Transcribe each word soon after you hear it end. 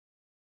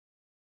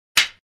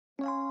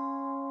Hello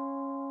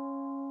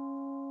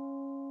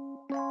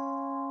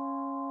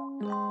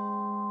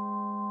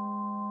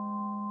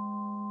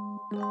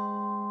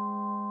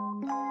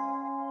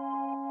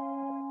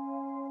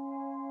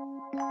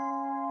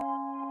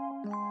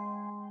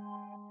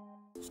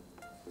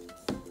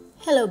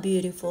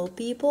beautiful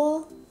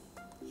people,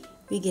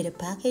 we get a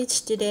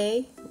package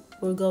today.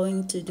 We're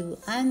going to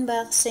do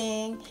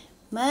unboxing.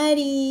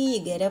 Maddie, you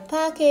get a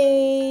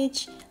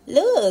package.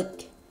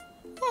 Look,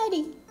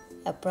 Maddie,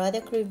 a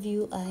product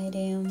review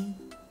item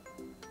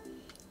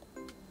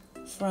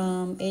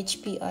from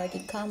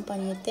HPRT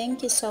Company.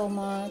 Thank you so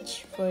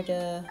much for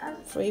the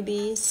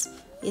freebies.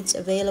 It's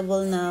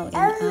available now in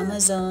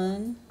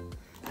Amazon.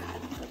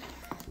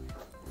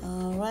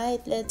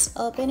 Alright, let's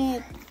open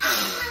it.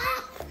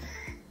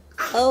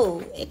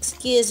 Oh,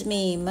 excuse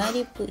me,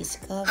 Maddie is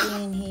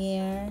coffee in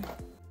here.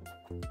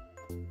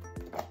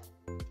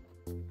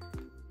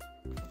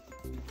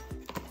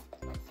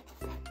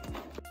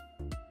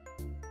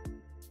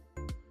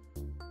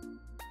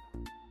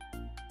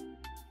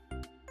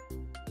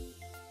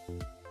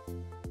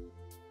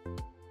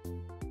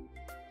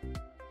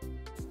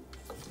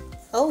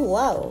 Oh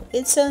wow,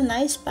 it's a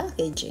nice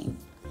packaging.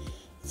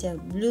 It's a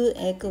blue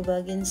eco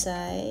bag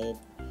inside.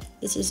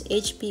 This is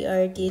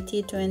HPRT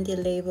T20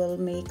 label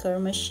maker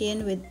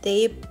machine with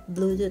tape,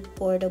 Bluetooth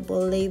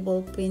portable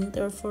label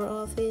printer for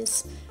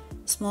office,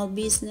 small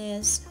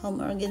business, home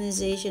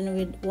organization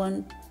with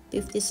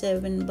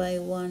 157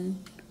 by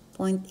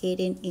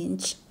 1.18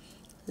 inch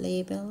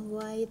label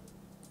white.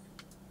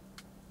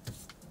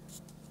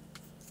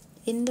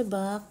 In the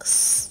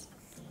box,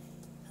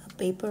 a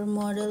paper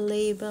model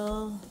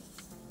label,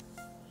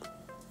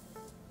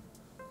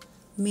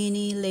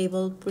 mini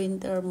label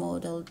printer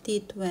model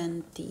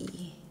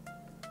T20.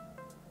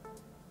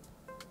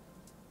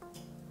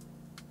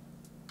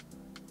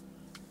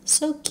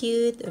 So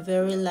cute, a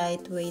very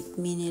lightweight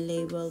mini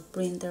label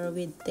printer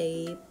with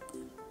tape.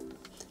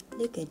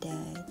 Look at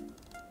that.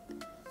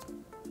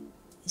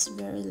 It's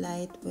very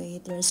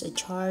lightweight. There's a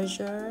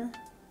charger,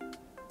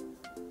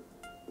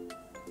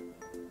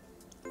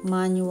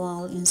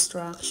 manual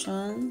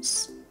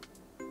instructions.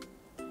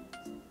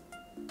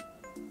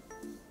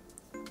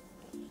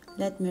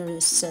 Let me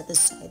set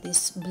aside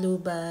this blue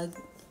bag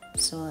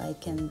so I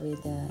can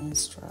read the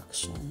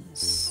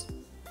instructions.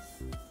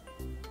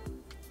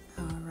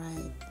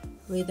 Alright,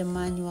 read the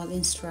manual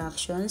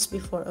instructions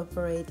before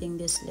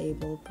operating this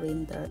label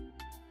printer.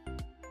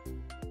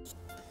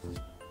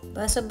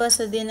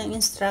 Basa-basa din ang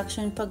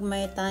instruction pag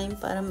may time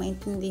para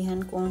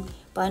maintindihan kung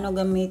paano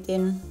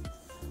gamitin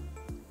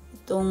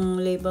itong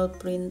label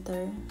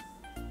printer.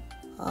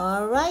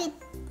 Alright!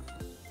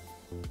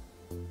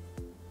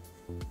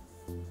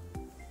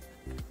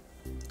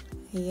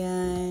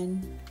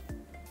 Ayan.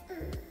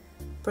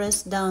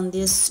 Press down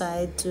this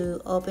side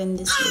to open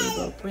this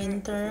label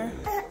printer.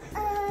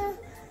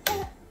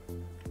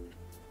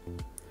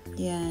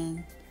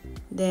 Ayan.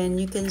 Then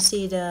you can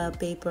see the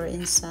paper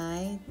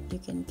inside.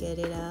 You can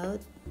get it out.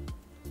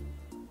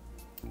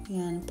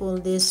 Ayan. Pull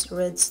this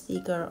red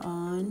sticker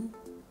on.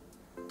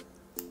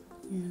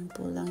 Ayan.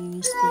 Pull lang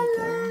yung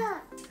sticker.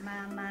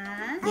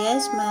 Mama?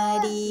 Yes,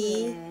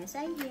 Maddie. Yes,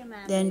 I hear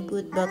Mama. Then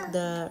put back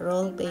the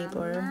roll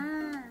paper.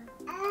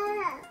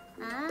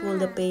 Pull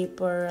the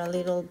paper a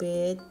little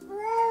bit.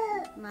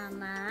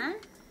 Mama?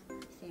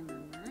 Say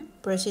Mama.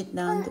 Press it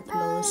down to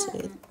close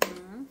it.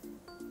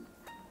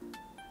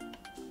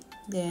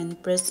 Then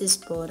press this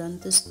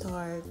button to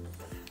start.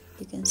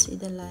 You can see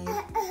the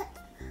light.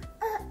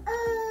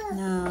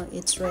 Now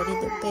it's ready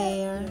to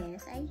pair.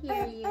 Yes, I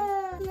hear you.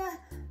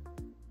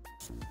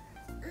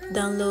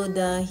 Download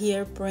the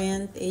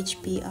HearPrint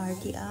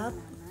HPRT app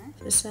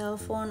sa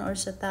cellphone or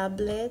sa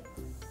tablet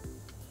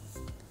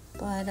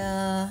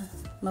para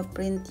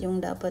ma-print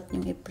yung dapat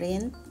yung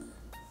i-print.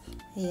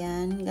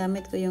 Ayan,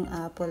 gamit ko yung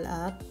Apple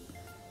app.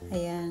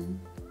 Ayan,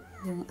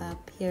 yung app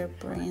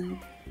HearPrint.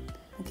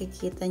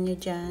 Makikita nyo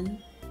dyan.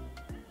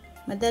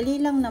 Madali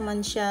lang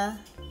naman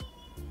siya.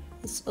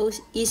 It's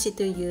easy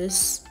to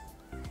use.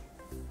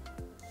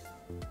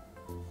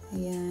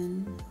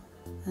 Ayan.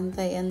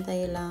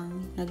 Antay-antay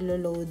lang.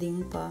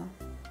 Naglo-loading pa.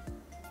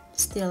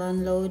 Still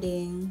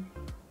unloading.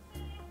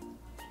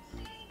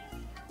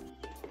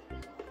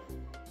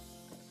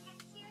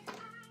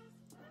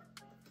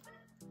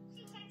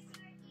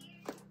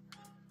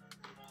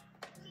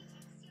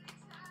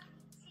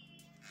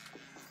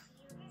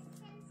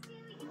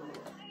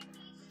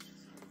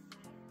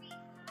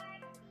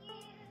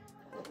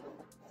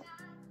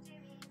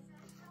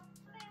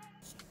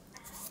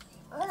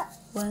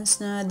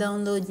 Once na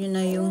download nyo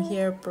na yung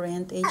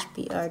HearPrint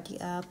HPRT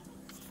app,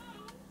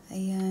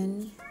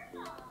 ayan,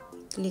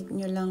 click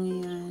nyo lang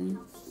yan,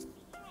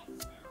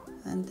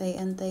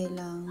 antay-antay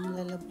lang,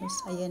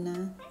 lalabas, ayan na,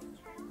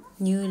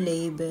 new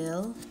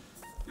label,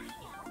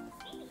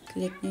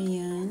 click nyo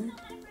yan,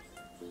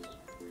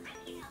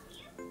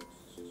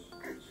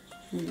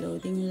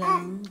 loading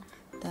lang,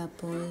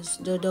 tapos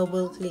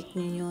double click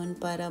nyo yun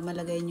para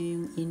malagay nyo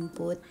yung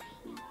input.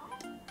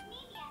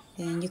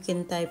 And you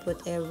can type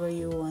whatever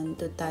you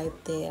want to type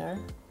there.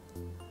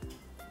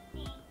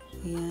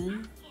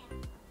 Ayan.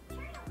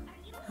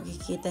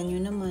 Makikita nyo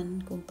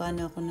naman kung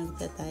paano ako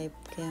nagtatype.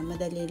 Kaya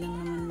madali lang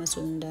naman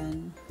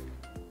masundan.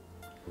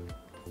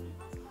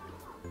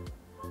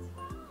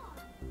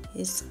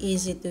 It's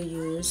easy to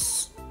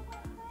use.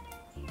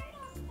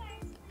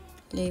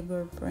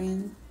 Labor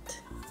print.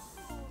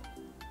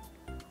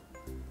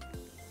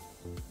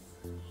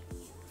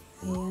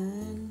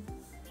 Ayan.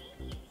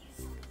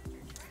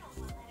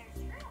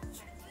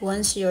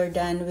 Once you're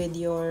done with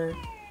your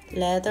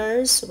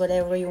letters,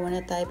 whatever you want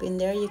to type in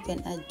there, you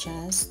can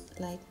adjust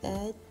like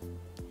that.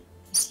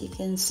 As you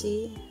can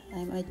see,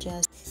 I'm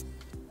adjusting.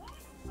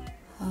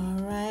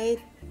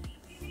 Alright.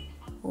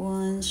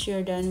 Once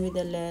you're done with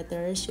the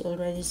letters, you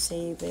already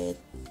save it.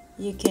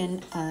 You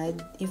can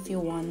add if you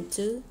want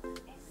to.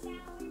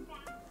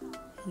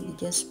 And you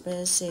just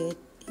press it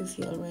if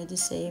you already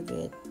save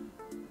it.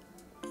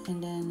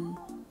 And then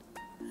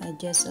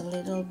adjust a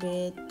little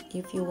bit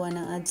if you want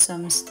to add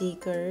some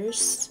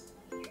stickers.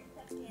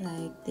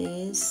 Like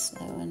this.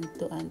 I want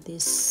to add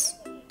this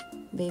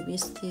baby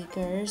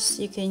stickers.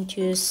 You can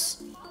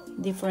choose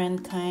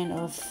different kind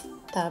of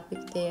topic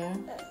there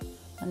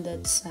on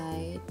that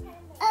side.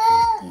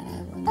 Then I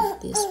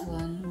want this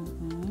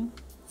one.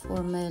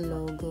 For my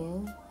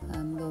logo,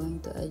 I'm going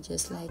to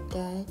adjust like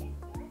that.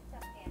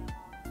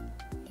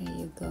 There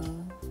you go.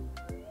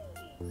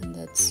 On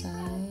that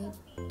side.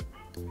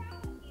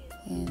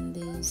 And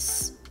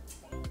this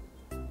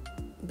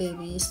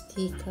baby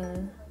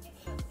sticker,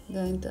 I'm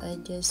going to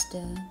adjust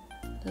the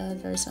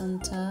letters on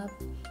top.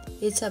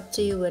 It's up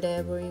to you,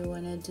 whatever you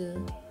want to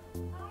do.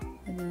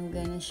 And I'm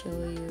gonna show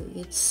you.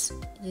 It's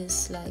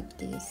just like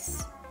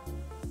this.